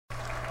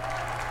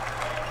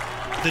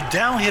The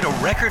Dow hit a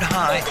record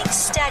high. Holding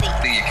steady.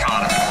 The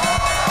economy.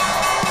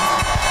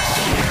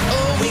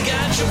 Oh, we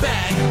got your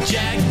back,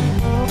 Jack.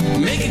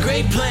 Make a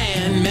great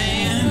plan,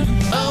 man.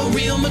 A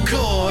real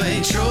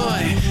McCoy,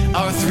 Troy,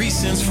 our 3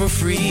 cents for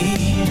free.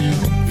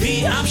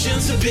 The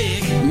options to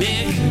pick,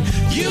 Nick.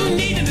 You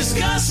need to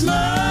discuss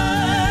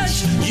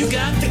much. You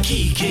got the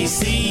key,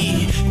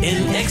 KC,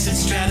 in exit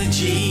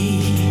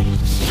strategy.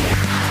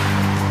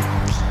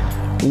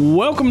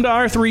 Welcome to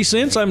our 3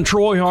 cents. I'm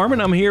Troy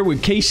Harmon. I'm here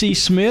with Casey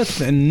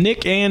Smith and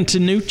Nick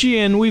Antonucci,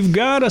 and we've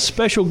got a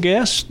special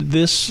guest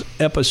this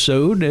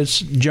episode. It's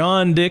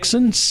John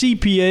Dixon,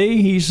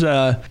 CPA. He's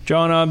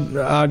John.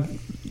 I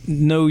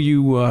know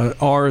you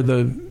are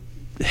the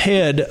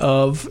head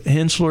of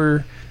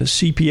Hensler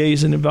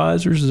CPAs and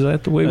Advisors. Is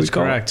that the way we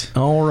call it? That's correct.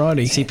 All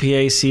righty.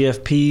 CPA,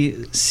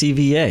 CFP,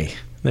 CVA.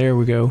 There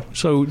we go.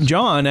 So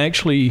John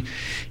actually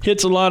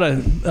hits a lot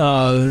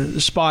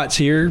of spots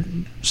here.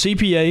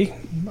 CPA,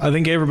 I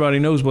think everybody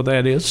knows what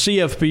that is.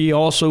 CFP,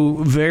 also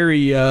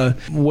very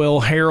well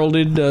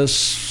heralded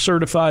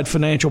certified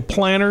financial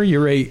planner.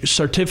 You're a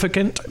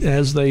certificate,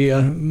 as they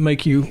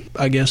make you,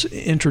 I guess,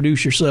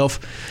 introduce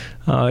yourself.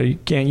 You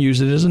can't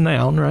use it as a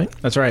noun, right?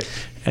 That's right.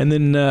 And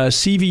then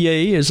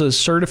CVA is a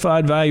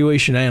certified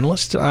valuation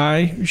analyst.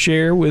 I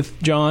share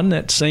with John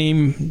that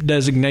same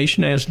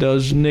designation, as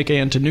does Nick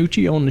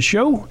Antonucci on the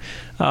show.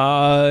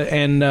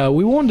 And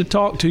we wanted to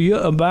talk to you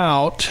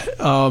about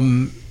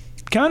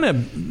kind of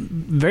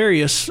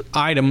various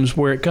items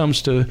where it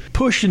comes to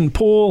push and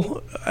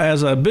pull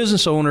as a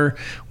business owner.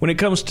 When it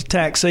comes to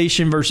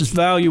taxation versus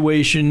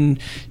valuation,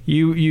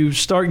 you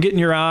start getting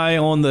your eye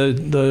on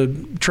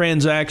the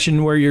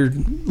transaction where you're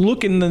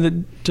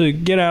looking to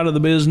get out of the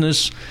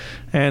business,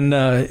 and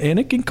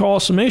it can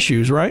cause some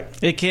issues, right?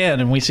 It can,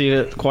 and we see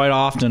it quite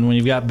often when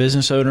you've got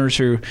business owners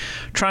who are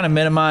trying to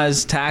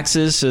minimize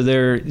taxes, so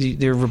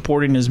they're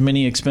reporting as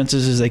many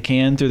expenses as they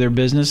can through their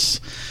business,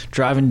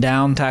 driving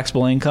down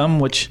taxable income,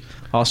 which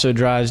also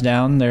drives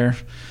down their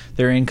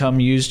income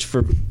used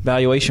for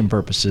valuation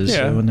purposes.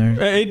 Yeah, so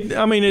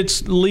when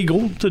it's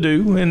legal to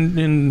do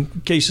in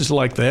cases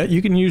like that.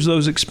 You can use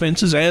those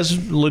expenses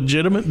as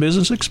legitimate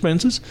business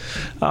expenses,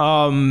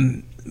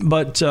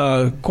 but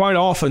quite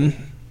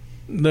often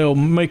they'll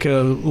make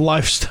a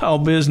lifestyle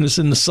business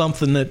into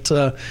something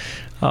that,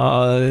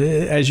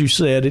 as you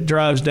said, it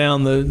drives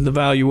down the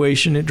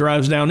valuation. It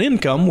drives down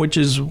income, which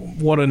is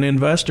what an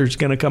investor is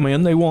going to come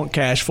in. They want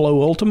cash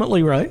flow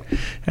ultimately, right?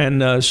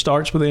 And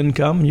starts with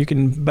income. You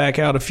can back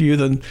out a few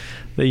of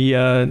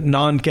the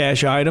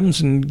non-cash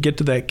items and get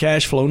to that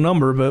cash flow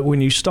number. But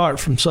when you start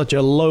from such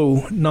a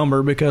low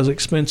number because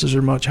expenses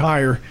are much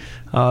higher,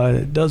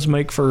 it does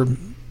make for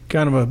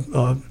kind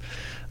of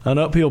an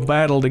uphill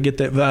battle to get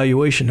that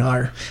valuation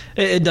higher.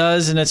 It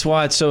does, and that's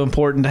why it's so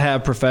important to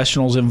have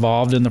professionals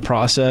involved in the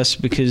process,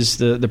 because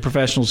the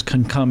professionals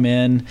can come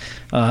in,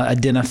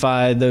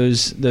 identify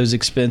those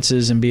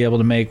expenses, and be able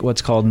to make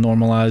what's called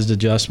normalized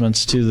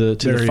adjustments to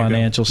the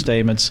financial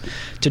statements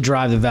to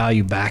drive the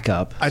value back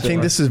up. I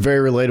think this is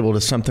very relatable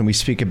to something we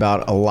speak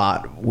about a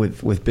lot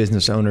with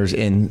business owners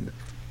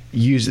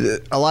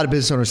a lot of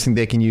business owners think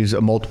they can use a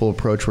multiple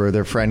approach where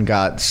their friend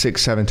got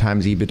 6-7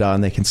 times EBITDA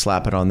and they can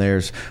slap it on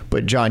theirs.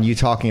 But John, you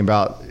talking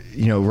about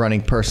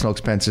running personal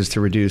expenses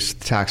to reduce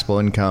taxable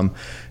income.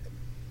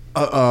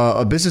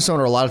 A business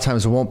owner a lot of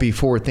times won't be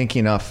forward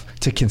thinking enough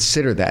to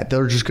consider that.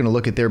 They're just going to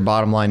look at their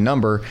bottom line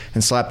number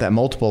and slap that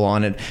multiple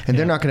on it, and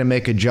they're not going to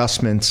make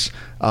adjustments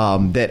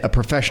that a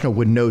professional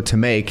would know to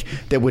make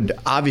that would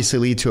obviously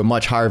lead to a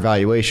much higher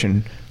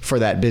valuation for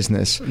that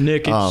business.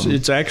 Nick,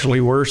 it's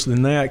actually worse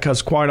than that,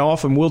 because quite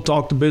often we'll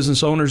talk to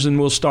business owners and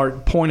we'll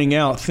start pointing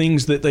out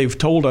things that they've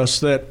told us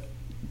that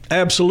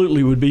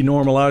absolutely would be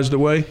normalized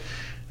away,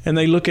 and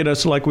they look at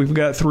us like we've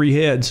got 3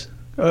 heads.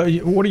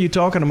 What are you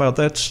talking about?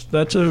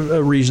 That's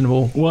a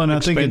reasonable Well, and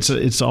expense. I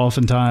think it's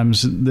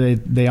oftentimes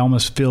they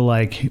almost feel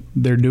like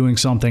they're doing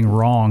something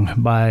wrong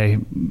by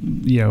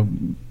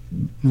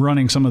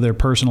running some of their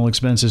personal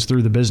expenses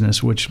through the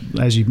business, which,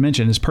 as you've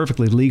mentioned, is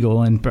perfectly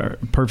legal and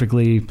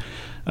perfectly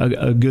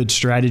a good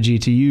strategy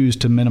to use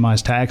to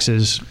minimize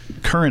taxes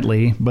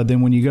currently. But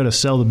then when you go to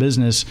sell the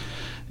business,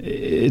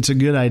 it's a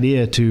good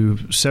idea to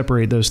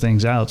separate those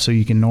things out so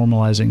you can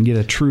normalize it and get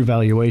a true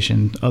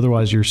valuation.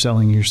 Otherwise, you're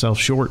selling yourself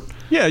short.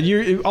 Yeah,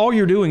 all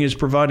you're doing is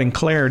providing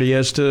clarity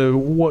as to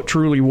what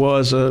truly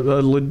was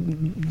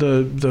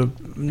the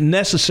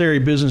necessary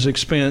business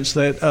expense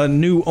that a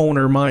new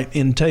owner might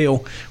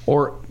entail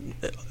or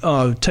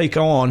take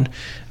on.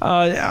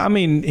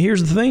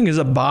 Here's the thing: as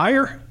a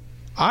buyer,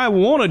 I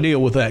want to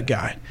deal with that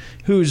guy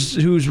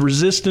who's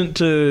resistant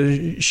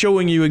to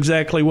showing you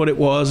exactly what it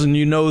was, and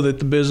you know that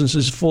the business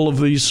is full of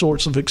these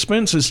sorts of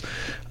expenses.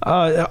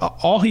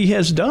 All he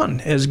has done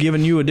is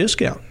given you a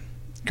discount.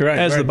 Correct.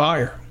 As the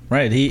buyer.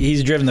 Right.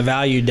 He's driven the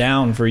value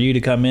down for you to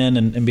come in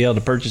and be able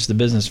to purchase the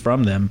business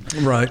from them.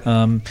 Right.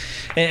 And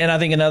I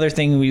think another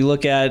thing we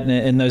look at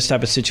in those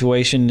type of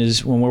situations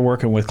is when we're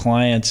working with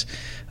clients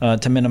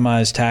to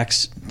minimize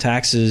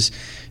taxes,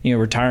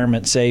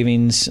 retirement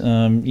savings.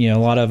 A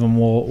lot of them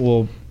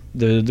will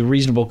the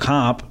reasonable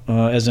comp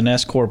as an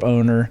S corp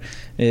owner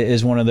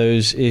is one of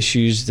those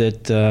issues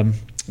that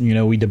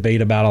we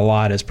debate about a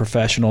lot as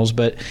professionals,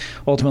 but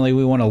ultimately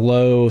we want a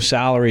low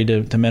salary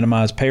to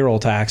minimize payroll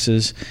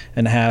taxes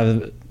and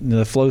have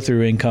the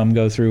flow-through income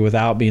go through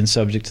without being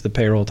subject to the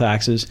payroll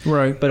taxes.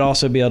 Right. But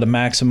also be able to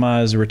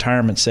maximize the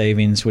retirement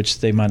savings,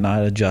 which they might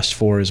not adjust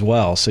for as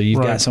well. So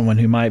you've got someone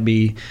who might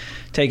be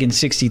taking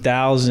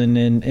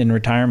 $60,000 in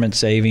retirement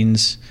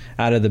savings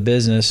out of the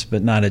business,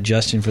 but not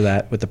adjusting for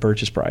that with the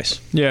purchase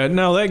price. Yeah,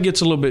 now that gets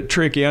a little bit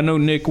tricky. I know,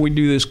 Nick, we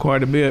do this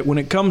quite a bit. When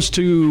it comes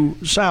to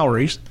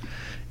salaries,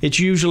 it's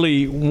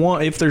usually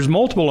one. If there's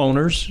multiple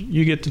owners,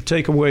 you get to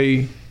take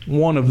away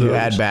one of those. You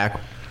add back.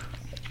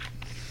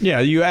 Yeah,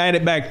 you add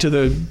it back to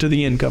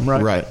the income,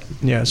 right? Right.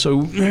 Yeah,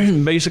 so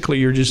basically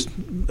you're just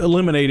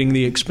eliminating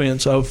the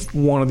expense of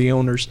one of the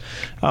owners.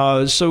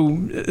 So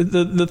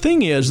the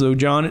thing is, though,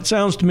 John, it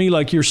sounds to me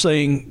like you're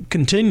saying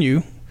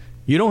continue.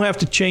 You don't have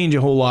to change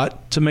a whole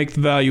lot to make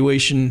the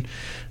valuation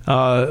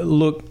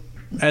look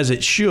as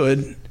it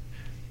should.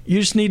 You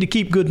just need to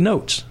keep good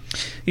notes.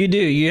 You do.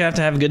 You have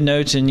to have good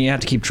notes, and you have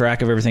to keep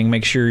track of everything.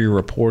 Make sure you're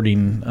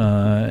reporting.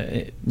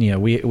 I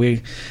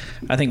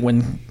think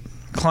when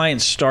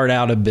clients start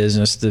out a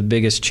business, the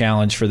biggest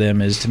challenge for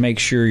them is to make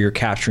sure you're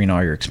capturing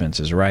all your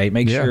expenses, right?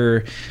 Make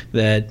sure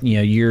that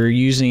you're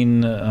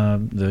using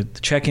the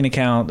checking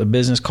account, the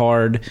business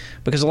card,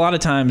 because a lot of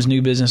times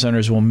new business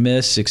owners will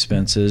miss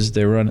expenses.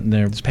 They're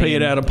pay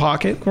it out of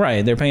pocket,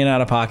 right? They're paying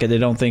out of pocket. They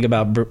don't think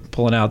about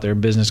pulling out their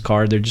business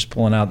card. They're just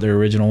pulling out their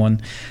original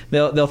one.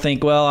 They'll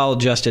think, well, I'll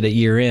adjust it at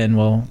year end.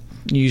 Well,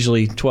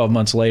 usually 12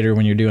 months later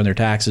when you're doing their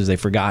taxes, they've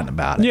forgotten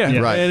about it. Yeah,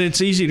 right. And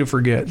it's easy to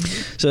forget.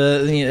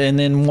 So, and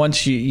then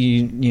once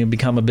you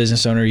become a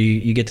business owner,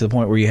 you get to the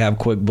point where you have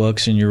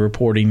QuickBooks and you're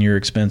reporting your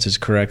expenses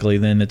correctly.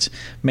 Then it's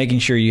making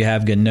sure you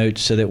have good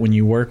notes so that when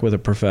you work with a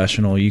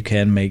professional, you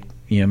can make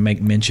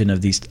mention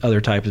of these other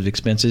types of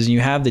expenses, and you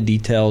have the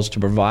details to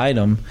provide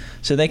them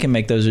so they can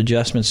make those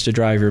adjustments to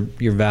drive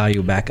your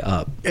value back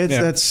up.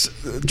 That's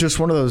just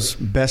one of those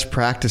best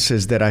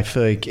practices that I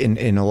feel like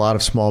in a lot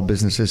of small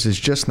businesses is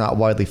just not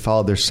widely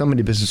followed. There's so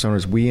many business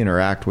owners we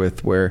interact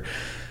with where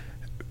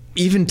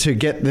even to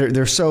get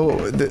they're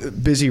so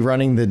busy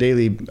running the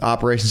daily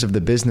operations of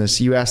the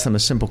business, you ask them a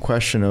simple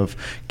question of,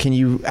 can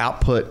you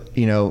output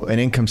an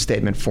income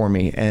statement for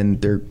me?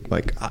 And they're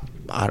like,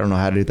 I don't know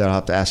how to do that. I'll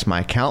have to ask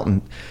my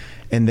accountant.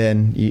 And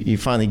then you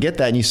finally get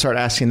that and you start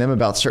asking them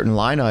about certain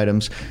line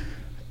items.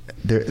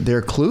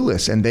 They're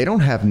clueless and they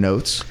don't have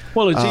notes.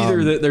 Well, it's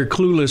either that they're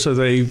clueless or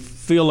they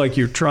feel like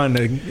you're trying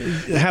to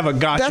have a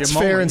gotcha That's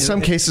moment. fair in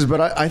some cases,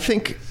 but I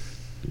think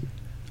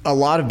a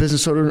lot of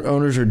business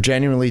owners are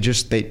genuinely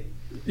just they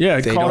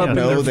don't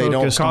know, they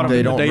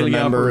don't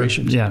remember.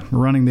 Operations. Yeah,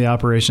 running the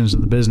operations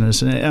of the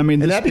business. I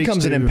mean, and that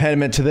becomes an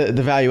impediment to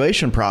the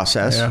valuation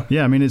process.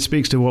 Yeah, I mean, it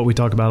speaks to what we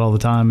talk about all the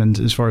time, and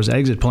as far as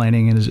exit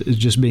planning is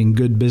just being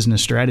good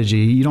business strategy.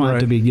 You don't have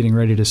to be getting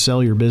ready to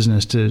sell your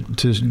business to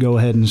go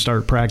ahead and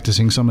start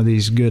practicing some of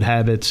these good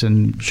habits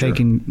and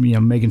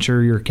making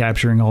sure you're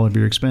capturing all of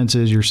your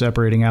expenses, you're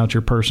separating out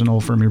your personal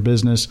from your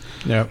business,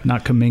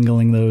 not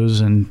commingling those,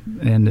 and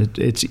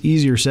it's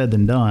easier said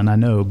than done, I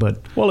know, but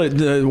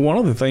one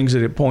of the things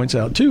that it points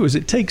out too is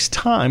it takes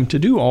time to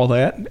do all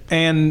that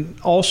and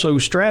also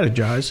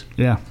strategize.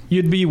 Yeah,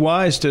 you'd be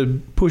wise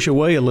to push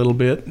away a little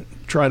bit.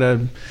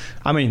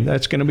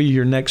 That's going to be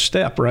your next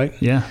step, right?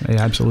 Yeah,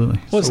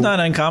 absolutely. Well, it's not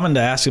uncommon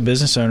to ask a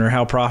business owner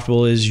how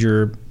profitable is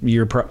your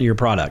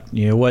product.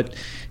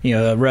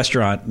 A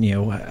restaurant.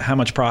 How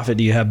much profit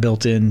do you have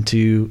built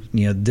into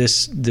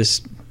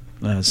this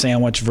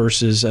sandwich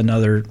versus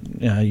another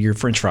your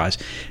French fries,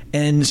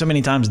 and so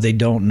many times they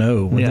don't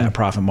know what that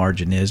profit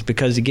margin is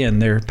because again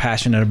they're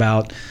passionate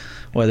about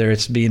whether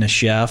it's being a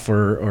chef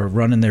or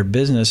running their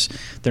business.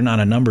 They're not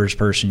a numbers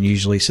person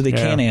usually, so they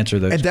can't answer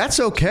those. And that's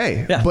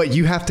okay, but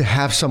you have to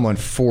have someone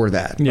for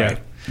that. Right?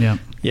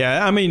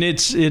 Yeah. I mean,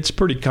 it's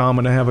pretty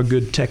common to have a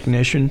good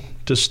technician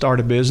to start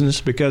a business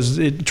because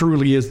it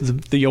truly is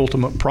the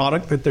ultimate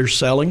product that they're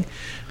selling.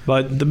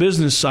 But the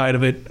business side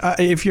of it,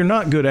 if you're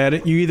not good at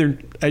it, you either,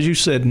 as you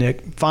said,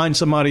 Nick, find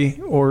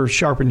somebody or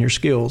sharpen your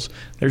skills.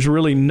 There's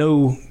really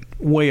no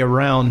way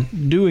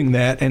around doing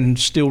that and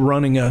still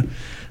running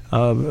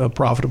a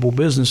profitable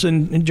business.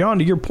 And John,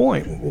 to your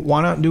point,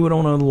 why not do it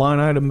on a line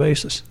item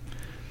basis?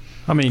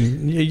 I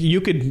mean,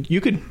 you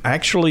could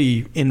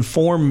actually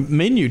inform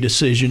menu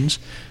decisions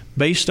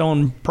based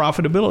on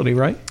profitability,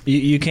 right?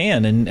 You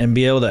can and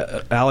be able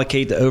to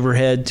allocate the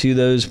overhead to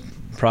those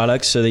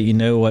products so that you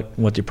know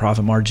what your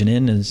profit margin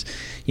in is,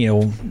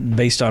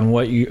 based on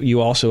what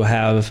you also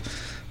have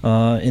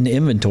in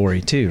inventory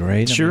too,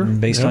 right? Sure.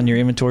 Based on your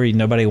inventory,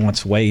 nobody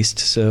wants waste.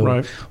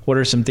 So what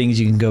are some things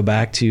you can go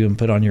back to and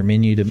put on your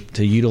menu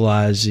to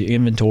utilize the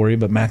inventory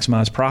but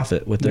maximize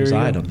profit with those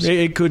items?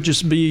 It could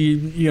just be,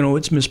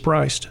 it's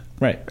mispriced.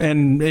 Right.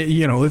 And,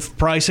 if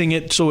pricing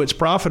it so it's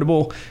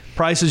profitable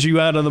prices you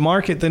out of the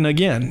market, then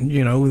again,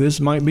 this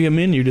might be a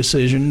menu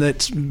decision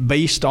that's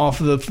based off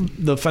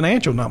the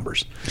financial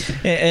numbers.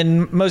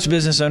 And most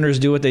business owners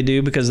do what they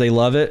do because they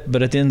love it.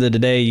 But at the end of the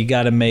day, you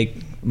got to make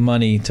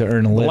money to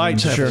earn a living.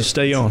 Lights have to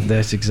stay on.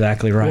 That's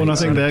exactly right. Well, and I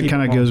think that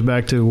kind of goes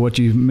back to what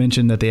you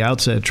mentioned at the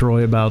outset,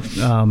 Troy, about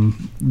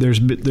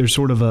there's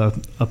sort of a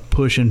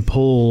push and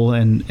pull,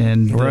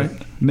 and right.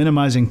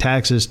 Minimizing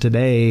taxes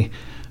today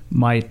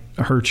might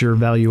hurt your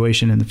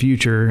valuation in the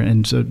future.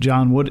 And so,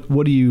 John,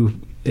 what do you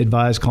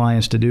advise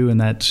clients to do in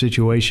that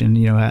situation?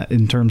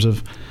 In terms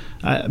of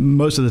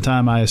most of the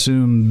time, I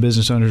assume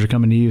business owners are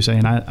coming to you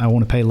saying, I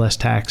want to pay less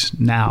tax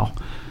now,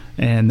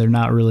 and they're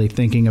not really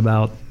thinking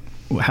about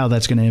how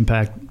that's going to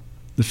impact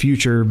the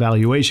future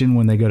valuation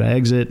when they go to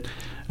exit.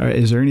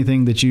 Is there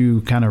anything that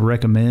you kind of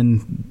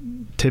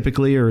recommend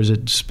typically, or is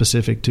it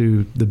specific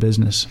to the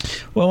business?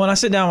 Well, when I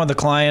sit down with the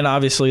client,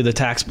 obviously the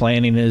tax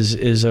planning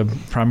is a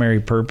primary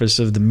purpose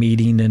of the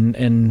meeting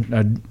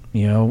and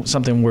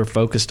something we're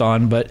focused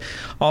on. But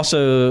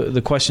also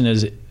the question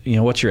is,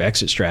 what's your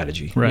exit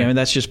strategy? Right.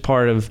 That's just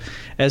part of,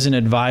 as an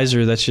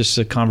advisor, that's just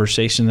a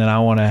conversation that I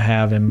want to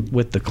have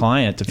with the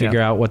client to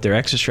figure out what their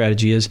exit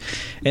strategy is.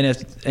 And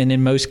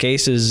in most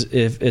cases,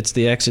 if it's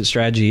the exit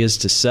strategy is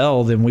to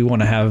sell, then we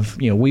want to have,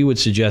 we would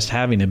suggest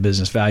having a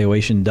business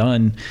valuation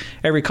done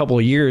every couple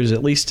of years,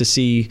 at least to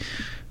see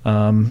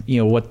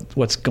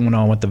what's going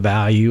on with the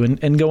value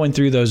and going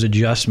through those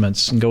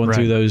adjustments and going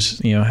through those,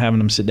 having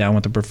them sit down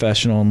with a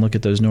professional and look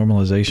at those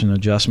normalization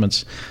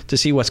adjustments to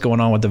see what's going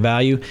on with the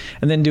value,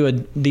 and then do a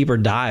deeper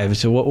dive.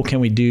 So what can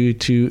we do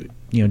to,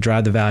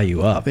 drive the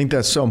value up? I think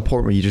that's so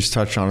important. What you just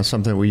touched on is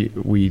something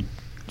we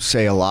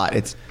say a lot.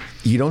 It's,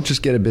 you don't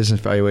just get a business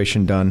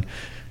valuation done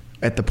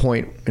at the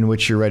point in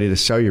which you're ready to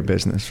sell your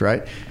business,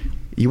 right?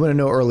 You want to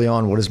know early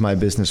on, what is my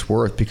business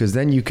worth? Because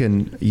then you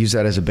can use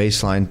that as a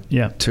baseline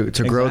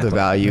to grow the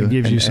value. It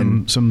gives you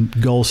some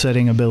goal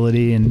setting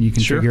ability, and you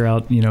can figure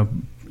out,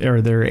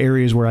 are there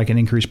areas where I can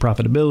increase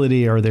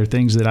profitability? Are there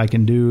things that I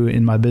can do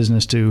in my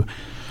business to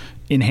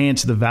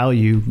enhance the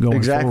value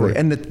going forward?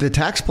 And the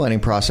tax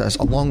planning process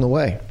along the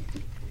way.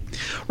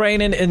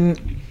 Right.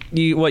 And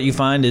what you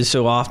find is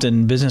so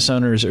often business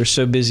owners are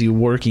so busy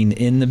working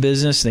in the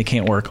business, they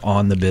can't work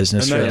on the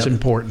business. And that's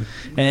important.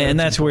 And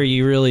that's where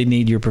you really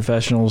need your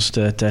professionals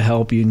to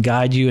help you and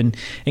guide you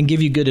and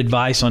give you good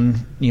advice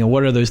on,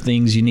 what are those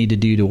things you need to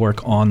do to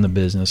work on the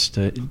business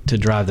to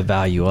drive the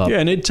value up. Yeah,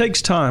 and it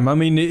takes time. I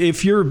mean,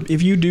 if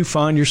you do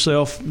find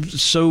yourself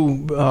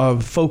so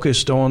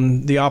focused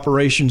on the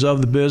operations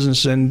of the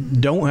business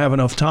and don't have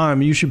enough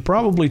time, you should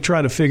probably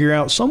try to figure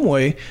out some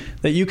way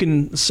that you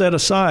can set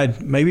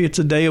aside. Maybe it's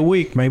a day a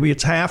week, maybe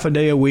it's half a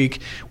day a week,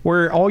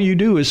 where all you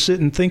do is sit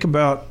and think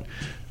about,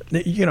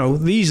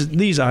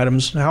 these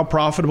items. How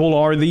profitable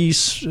are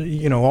these?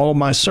 All of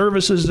my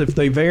services, if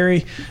they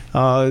vary,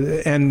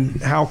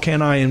 and how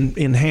can I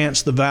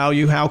enhance the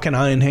value? How can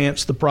I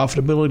enhance the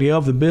profitability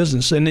of the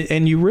business?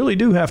 And you really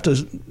do have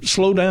to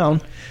slow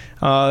down,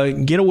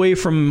 get away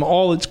from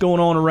all that's going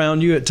on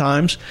around you at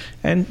times,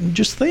 and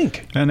just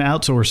think. And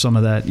outsource some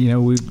of that.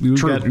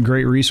 We've got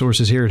great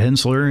resources here at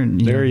Hensler,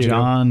 and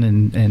John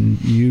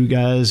and you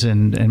guys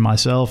and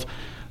myself.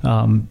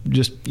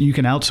 You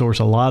can outsource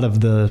a lot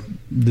of the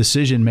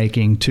decision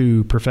making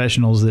to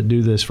professionals that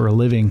do this for a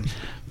living,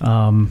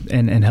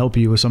 and help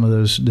you with some of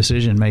those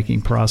decision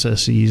making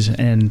processes.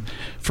 And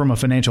from a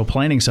financial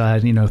planning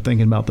side,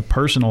 thinking about the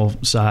personal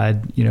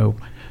side,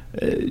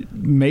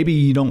 maybe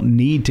you don't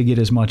need to get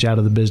as much out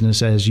of the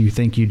business as you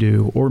think you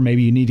do, or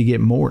maybe you need to get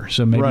more.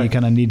 So maybe you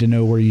kind of need to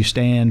know where you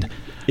stand.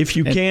 If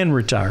you can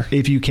retire,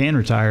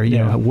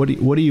 what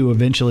do you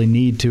eventually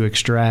need to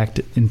extract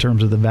in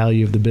terms of the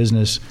value of the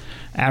business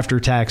after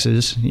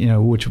taxes,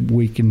 which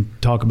we can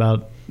talk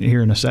about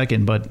here in a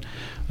second. But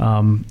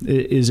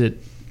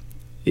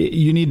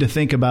you need to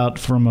think about,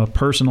 from a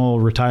personal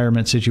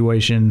retirement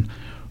situation,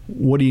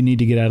 what do you need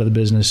to get out of the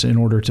business in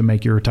order to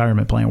make your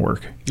retirement plan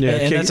work? Yeah,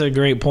 and that's a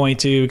great point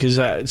too,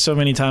 because so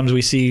many times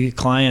we see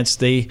clients,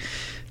 they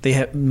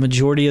have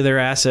majority of their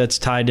assets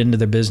tied into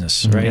their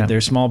business, right? Yeah. They're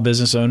a small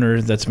business owner.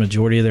 That's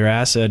majority of their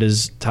asset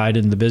is tied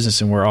into the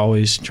business, and we're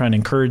always trying to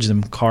encourage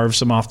them, carve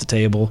some off the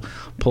table,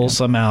 pull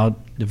some out,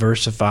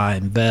 diversify,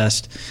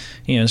 invest,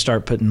 and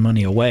start putting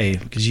money away,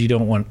 because you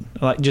don't want,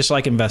 just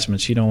like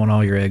investments, you don't want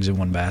all your eggs in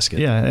one basket.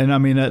 Yeah, and I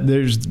mean,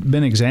 there's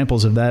been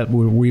examples of that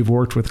where we've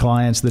worked with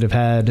clients that have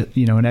had,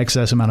 an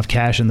excess amount of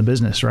cash in the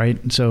business, right?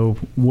 So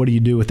what do you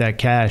do with that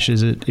cash?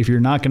 If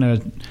you're not going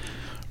to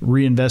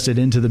reinvest it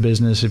into the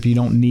business, if you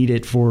don't need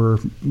it for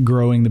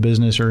growing the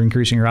business or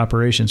increasing your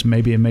operations,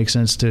 maybe it makes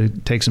sense to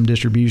take some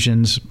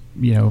distributions.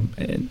 You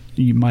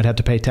might have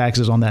to pay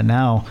taxes on that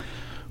now,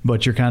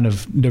 but you're kind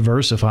of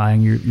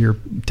diversifying. You're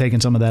taking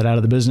some of that out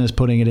of the business,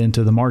 putting it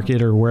into the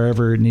market or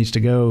wherever it needs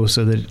to go,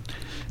 so that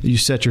you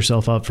set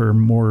yourself up for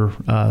more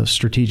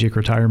strategic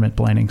retirement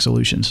planning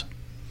solutions.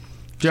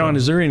 John,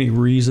 is there any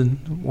reason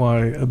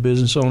why a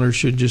business owner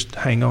should just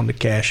hang on to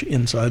cash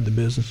inside the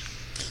business?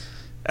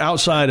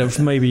 outside of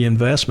maybe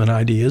investment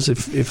ideas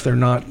if they're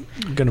not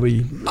going to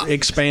be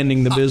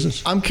expanding the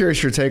business. I'm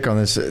curious your take on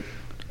this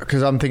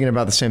because I'm thinking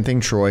about the same thing,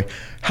 Troy.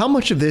 How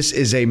much of this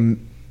is a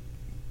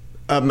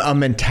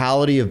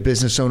mentality of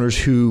business owners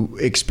who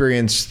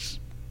experienced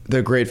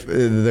the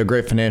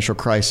great financial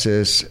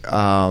crisis,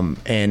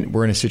 and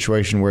we're in a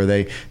situation where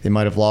they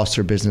might have lost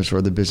their business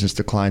or the business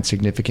declined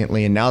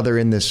significantly, and now they're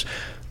in this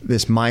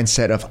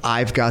mindset of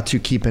I've got to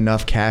keep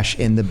enough cash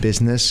in the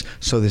business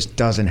so this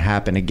doesn't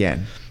happen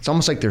again. It's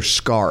almost like they're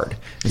scarred,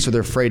 and so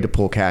they're afraid to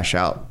pull cash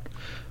out.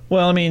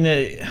 Well, I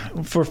mean,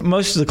 for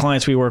most of the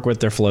clients we work with,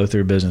 they're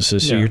flow-through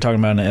businesses. So you're talking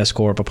about an S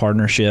corp, a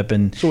partnership,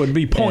 and so it'd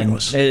be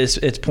pointless.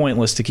 It's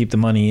pointless to keep the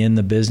money in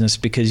the business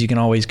because you can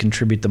always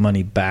contribute the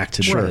money back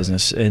to the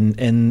business,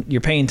 and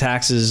you're paying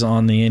taxes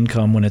on the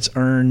income when it's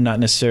earned,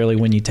 not necessarily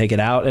when you take it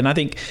out. And I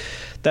think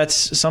that's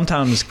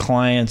sometimes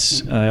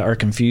clients are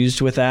confused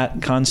with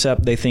that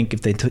concept. They think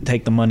if they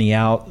take the money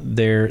out,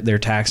 they're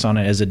taxed on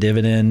it as a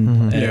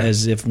dividend,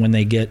 as if when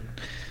they get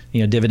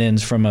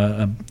dividends from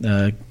a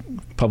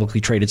publicly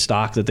traded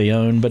stock that they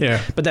own, but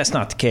that's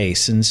not the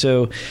case. And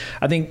so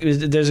I think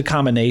there's a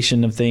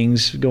combination of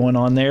things going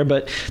on there,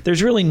 but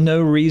there's really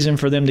no reason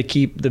for them to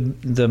keep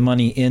the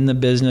money in the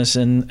business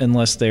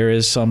unless there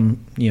is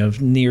some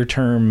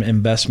near-term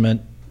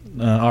investment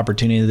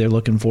opportunity they're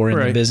looking for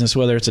in the business,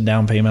 whether it's a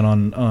down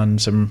payment on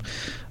some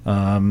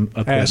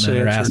equipment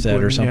or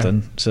asset or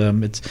something. So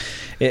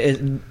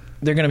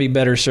they're going to be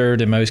better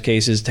served in most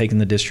cases taking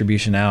the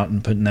distribution out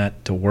and putting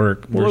that to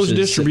work. Well, those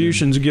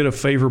distributions get a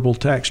favorable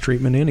tax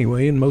treatment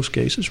anyway in most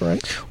cases,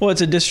 right? Well, it's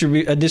a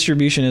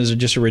distribution is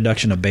just a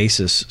reduction of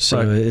basis,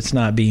 so it's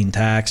not being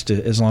taxed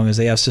as long as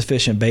they have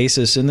sufficient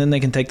basis, and then they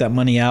can take that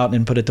money out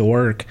and put it to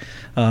work.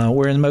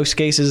 Where in most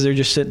cases they're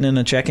just sitting in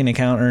a checking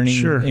account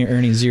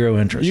earning zero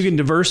interest. You can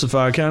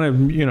diversify, kind of,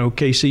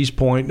 KC's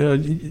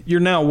point. You're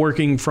now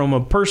working from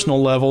a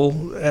personal level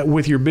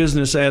with your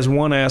business as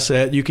one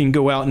asset. You can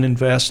go out and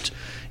invest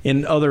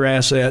in other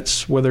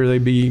assets, whether they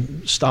be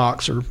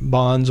stocks or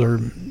bonds or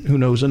who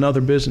knows,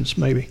 another business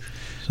maybe.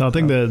 So I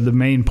think the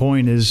main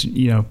point is,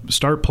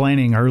 start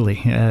planning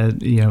early.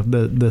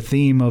 The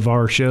theme of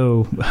our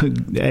show,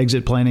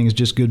 exit planning, is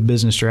just good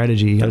business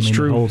strategy. That's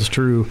true. It holds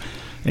true.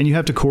 And you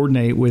have to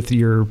coordinate with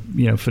your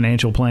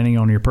financial planning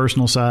on your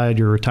personal side,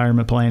 your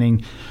retirement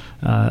planning,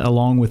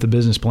 along with the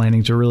business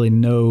planning to really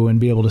know and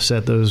be able to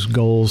set those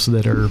goals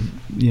that are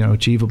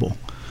achievable.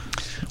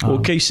 Well,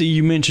 KC,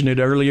 you mentioned it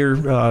earlier.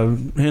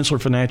 Hensler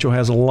Financial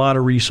has a lot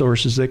of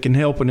resources that can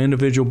help an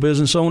individual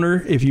business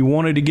owner. If you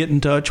wanted to get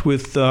in touch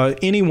with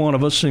any one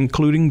of us,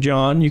 including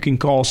John, you can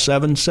call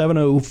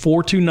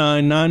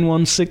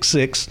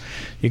 770-429-9166.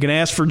 You can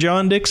ask for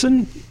John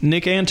Dixon,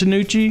 Nick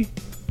Antonucci,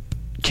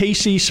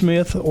 KC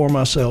Smith, or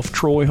myself,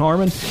 Troy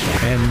Harmon,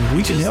 and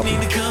we can help you.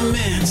 Just need the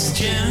comments,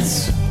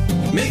 gents.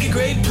 Make a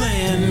great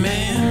plan,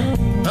 man.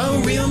 A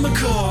real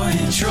McCoy,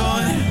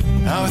 Troy.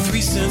 Our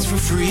 3 cents for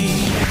free.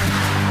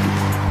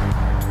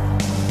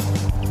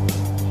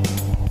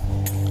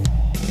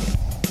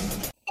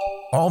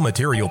 All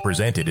material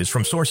presented is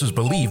from sources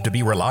believed to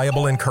be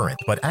reliable and current,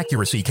 but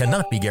accuracy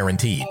cannot be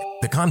guaranteed.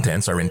 The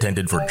contents are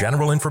intended for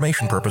general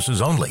information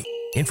purposes only.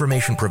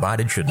 Information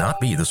provided should not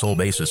be the sole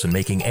basis in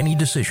making any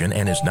decision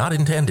and is not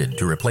intended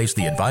to replace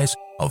the advice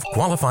of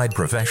qualified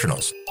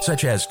professionals,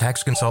 such as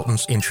tax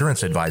consultants,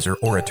 insurance advisor,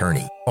 or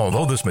attorney.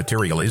 Although this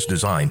material is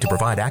designed to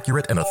provide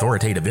accurate and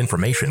authoritative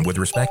information with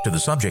respect to the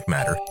subject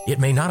matter, it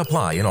may not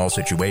apply in all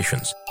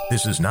situations.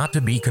 This is not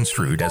to be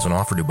construed as an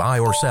offer to buy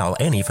or sell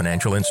any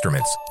financial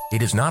instruments.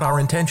 It is not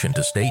our intention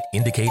to state,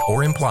 indicate,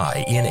 or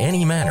imply in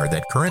any manner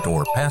that current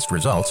or past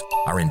results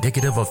are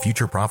indicative of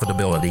future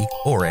profitability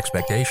or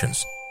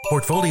expectations.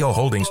 Portfolio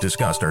holdings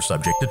discussed are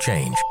subject to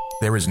change.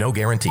 There is no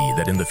guarantee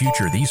that in the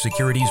future these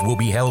securities will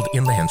be held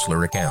in the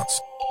Hensler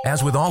accounts.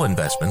 As with all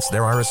investments,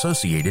 there are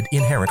associated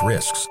inherent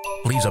risks.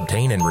 Please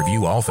obtain and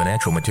review all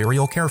financial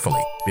material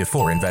carefully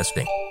before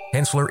investing.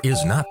 Hensler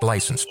is not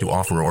licensed to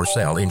offer or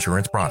sell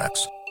insurance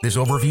products. This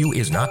overview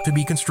is not to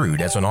be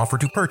construed as an offer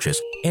to purchase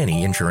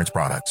any insurance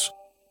products.